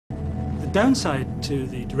downside to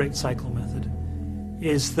the direct cycle method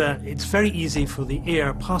is that it's very easy for the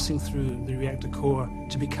air passing through the reactor core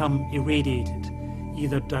to become irradiated,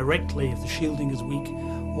 either directly if the shielding is weak,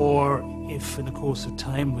 or if in the course of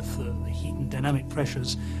time with the heat and dynamic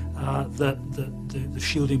pressures the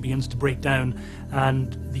shielding begins to break down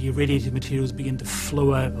and the irradiated materials begin to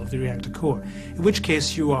flow out of the reactor core, in which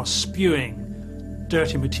case you are spewing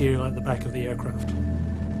dirty material at the back of the aircraft.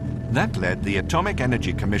 That led the Atomic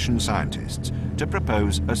Energy Commission scientists to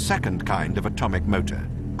propose a second kind of atomic motor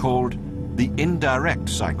called the indirect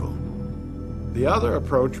cycle. The other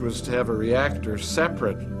approach was to have a reactor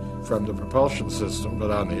separate from the propulsion system,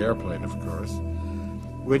 but on the airplane, of course,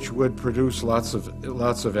 which would produce lots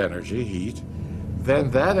of energy, heat. Then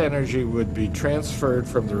that energy would be transferred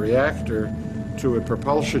from the reactor to a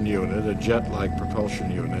propulsion unit, a jet-like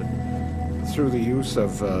propulsion unit, through the use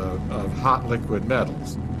of hot liquid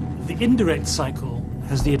metals. The indirect cycle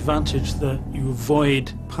has the advantage that you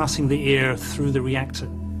avoid passing the air through the reactor.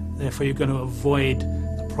 Therefore, you're going to avoid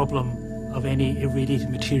the problem of any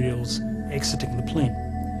irradiated materials exiting the plane.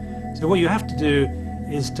 So what you have to do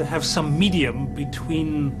is to have some medium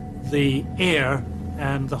between the air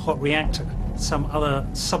and the hot reactor, some other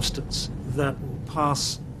substance that will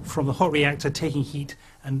pass from the hot reactor, taking heat,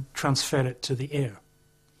 and transfer it to the air.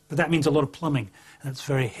 But that means a lot of plumbing, and it's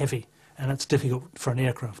very heavy, and it's difficult for an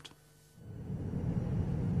aircraft.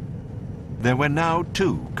 There were now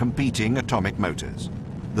two competing atomic motors,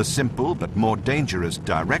 the simple but more dangerous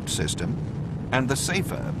direct system and the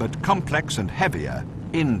safer but complex and heavier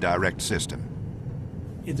indirect system.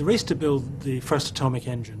 In the race to build the first atomic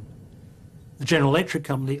engine, the General Electric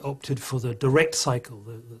company opted for the direct cycle,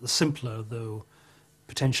 the simpler though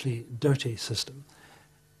potentially dirty system.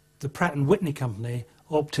 The Pratt & Whitney company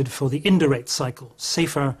opted for the indirect cycle,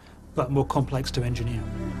 safer but more complex to engineer.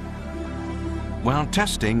 While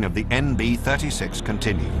testing of the NB-36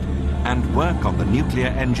 continued and work on the nuclear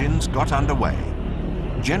engines got underway,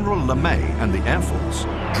 General LeMay and the Air Force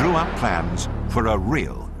drew up plans for a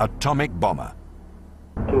real atomic bomber.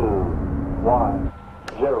 2, 1,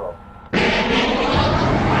 0.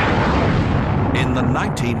 In the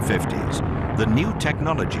 1950s, the new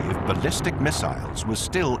technology of ballistic missiles was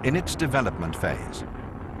still in its development phase.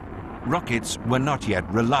 Rockets were not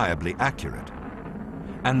yet reliably accurate.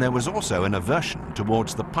 And there was also an aversion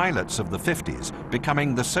towards the pilots of the 50s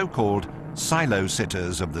becoming the so-called silo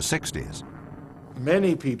sitters of the 60s.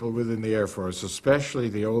 Many people within the Air Force, especially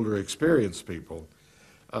the older experienced people,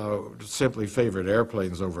 simply favored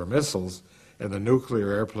airplanes over missiles, and the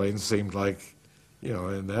nuclear airplanes seemed like, you know,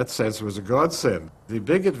 in that sense, it was a godsend. The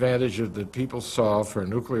big advantage that people saw for a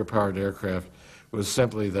nuclear-powered aircraft was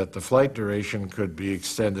simply that the flight duration could be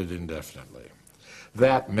extended indefinitely.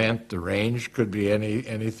 That meant the range could be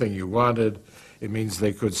anything you wanted. It means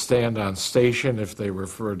they could stand on station if they were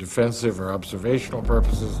for defensive or observational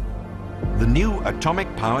purposes. The new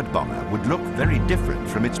atomic-powered bomber would look very different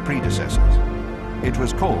from its predecessors. It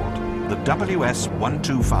was called the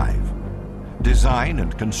WS-125. Design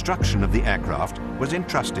and construction of the aircraft was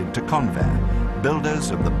entrusted to Convair,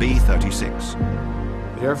 builders of the B-36.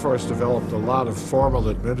 The Air Force developed a lot of formal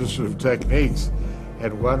administrative techniques,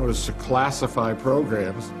 and one was to classify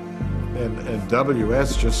programs, and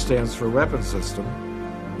WS just stands for weapon system,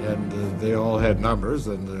 and they all had numbers,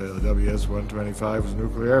 and the WS-125 was a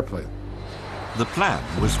nuclear airplane. The plan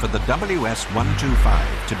was for the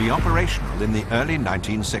WS-125 to be operational in the early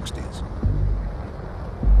 1960s.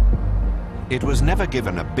 It was never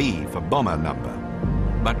given a B for bomber number,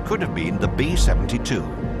 but could have been the B-72.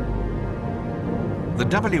 The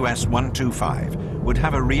WS-125 would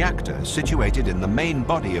have a reactor situated in the main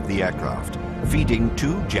body of the aircraft, feeding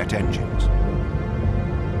two jet engines.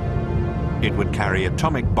 It would carry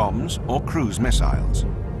atomic bombs or cruise missiles.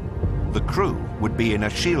 The crew would be in a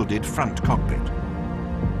shielded front cockpit.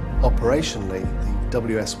 Operationally, the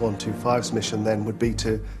WS-125's mission then would be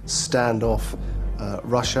to stand off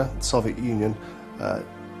Russia, Soviet Union,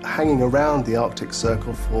 hanging around the Arctic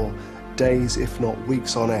Circle for days, if not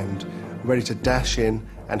weeks on end, ready to dash in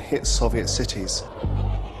and hit Soviet cities.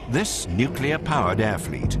 This nuclear-powered air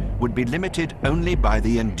fleet would be limited only by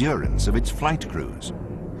the endurance of its flight crews.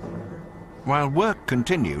 While work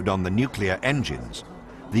continued on the nuclear engines,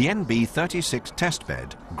 the NB-36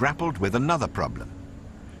 testbed grappled with another problem: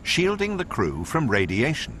 shielding the crew from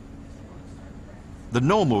radiation. The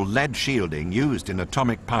normal lead shielding used in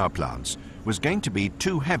atomic power plants was going to be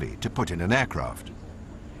too heavy to put in an aircraft.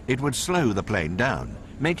 It would slow the plane down,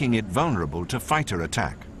 making it vulnerable to fighter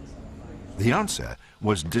attack. The answer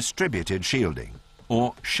was distributed shielding,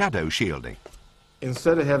 or shadow shielding.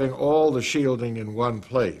 Instead of having all the shielding in one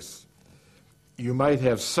place, you might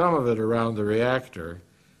have some of it around the reactor,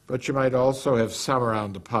 but you might also have some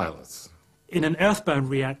around the pilots. In an earthbound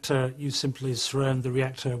reactor, you simply surround the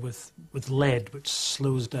reactor with lead, which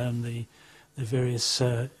slows down the various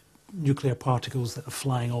nuclear particles that are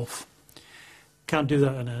flying off. Can't do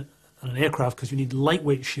that on an aircraft because you need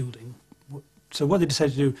lightweight shielding. So what they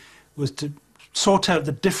decided to do was to sort out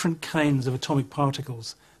the different kinds of atomic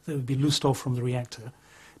particles that would be loosed off from the reactor,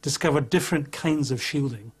 discover different kinds of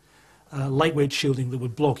shielding, lightweight shielding that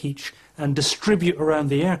would block each, and distribute around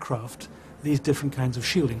the aircraft these different kinds of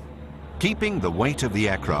shielding. Keeping the weight of the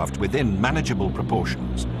aircraft within manageable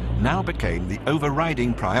proportions now became the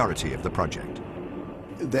overriding priority of the project.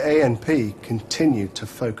 The ANP continued to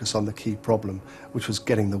focus on the key problem, which was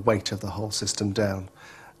getting the weight of the whole system down.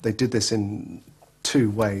 They did this in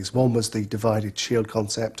two ways. One was the divided shield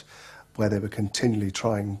concept, where they were continually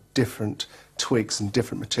trying different tweaks and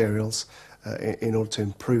different materials in order to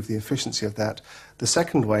improve the efficiency of that. The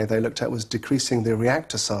second way they looked at was decreasing the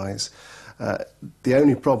reactor size. The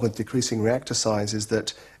only problem with decreasing reactor size is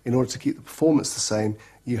that in order to keep the performance the same,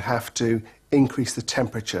 you have to increase the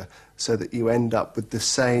temperature so that you end up with the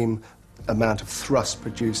same amount of thrust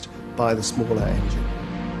produced by the smaller engine.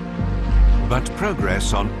 But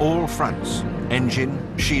progress on all fronts,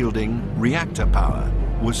 engine, shielding, reactor power,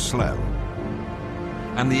 was slow.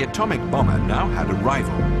 And the atomic bomber now had a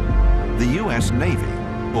rival. The US Navy,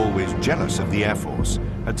 always jealous of the Air Force,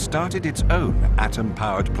 had started its own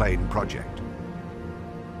atom-powered plane project.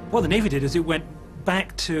 What the Navy did is it went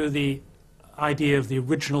back to the idea of the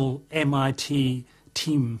original MIT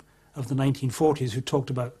team of the 1940s who talked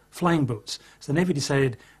about flying boats. So the Navy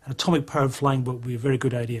decided an atomic-powered flying boat would be a very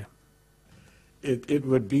good idea. It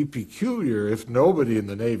would be peculiar if nobody in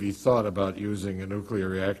the Navy thought about using a nuclear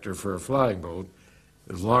reactor for a flying boat,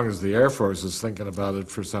 as long as the Air Force is thinking about it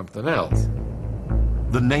for something else.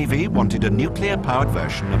 The Navy wanted a nuclear-powered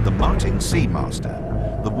version of the Martin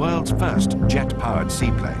Seamaster, the world's first jet-powered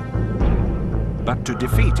seaplane. But to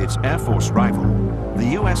defeat its Air Force rival,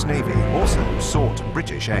 the US Navy also sought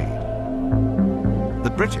British aid. The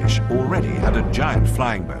British already had a giant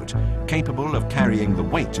flying boat capable of carrying the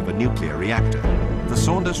weight of a nuclear reactor, the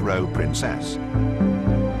Saunders Roe Princess.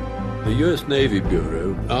 The US Navy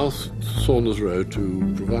Bureau asked Saunders Roe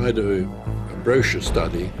to provide a brochure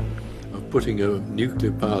study of putting a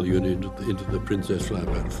nuclear power unit into the Princess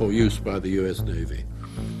flyboat for use by the US Navy.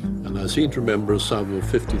 And I seem to remember a sum of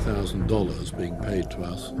 $50,000 being paid to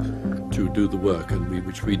us to do the work, and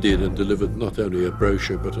which we did, and delivered not only a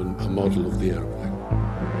brochure but a model of the aeroplane.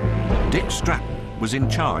 Dick Stratton was in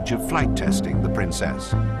charge of flight testing the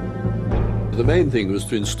Princess. The main thing was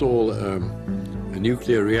to install a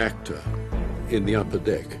nuclear reactor in the upper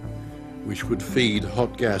deck, which would feed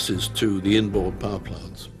hot gases to the inboard power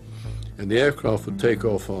plants. And the aircraft would take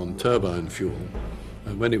off on turbine fuel,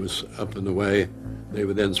 and when it was up and away, they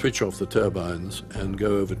would then switch off the turbines and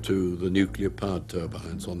go over to the nuclear-powered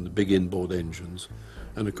turbines on the big inboard engines.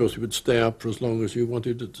 And of course, it would stay up for as long as you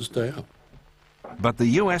wanted it to stay up. But the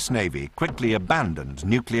US Navy quickly abandoned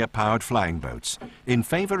nuclear-powered flying boats in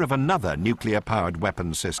favor of another nuclear-powered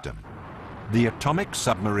weapons system, the atomic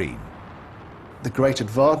submarine. The great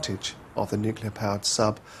advantage of the nuclear-powered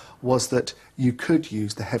sub was that you could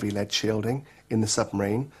use the heavy lead shielding in the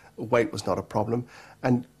submarine. Weight was not a problem,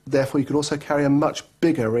 and therefore you could also carry a much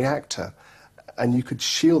bigger reactor, and you could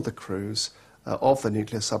shield the crews of the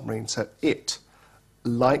nuclear submarine so it,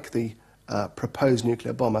 like the proposed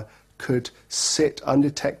nuclear bomber, could sit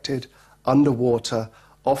undetected underwater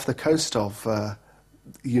off the coast of the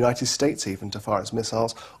United States even to fire its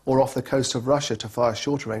missiles, or off the coast of Russia to fire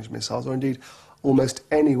shorter-range missiles, or indeed almost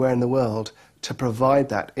anywhere in the world to provide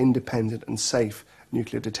that independent and safe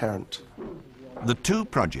nuclear deterrent. The two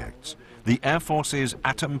projects, the Air Force's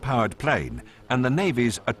atom-powered plane and the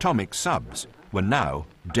Navy's atomic subs, were now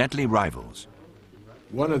deadly rivals.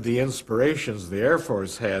 One of the inspirations the Air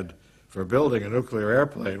Force had for building a nuclear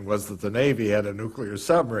airplane was that the Navy had a nuclear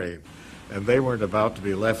submarine, and they weren't about to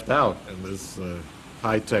be left out in this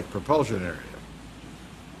high-tech propulsion area.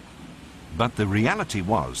 But the reality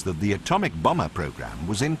was that the atomic bomber program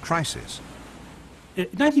was in crisis. In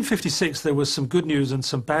 1956, there was some good news and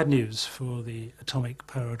some bad news for the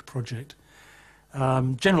atomic-powered project.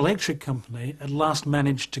 General Electric Company at last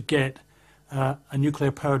managed to get a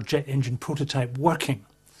nuclear-powered jet engine prototype working.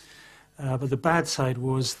 But the bad side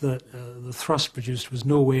was that the thrust produced was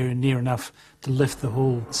nowhere near enough to lift the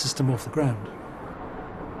whole system off the ground.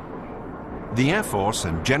 The Air Force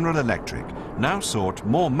and General Electric now sought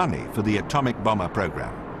more money for the atomic bomber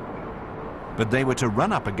program. But they were to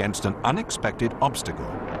run up against an unexpected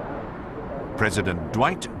obstacle: President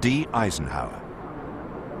Dwight D. Eisenhower.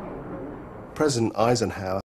 President Eisenhower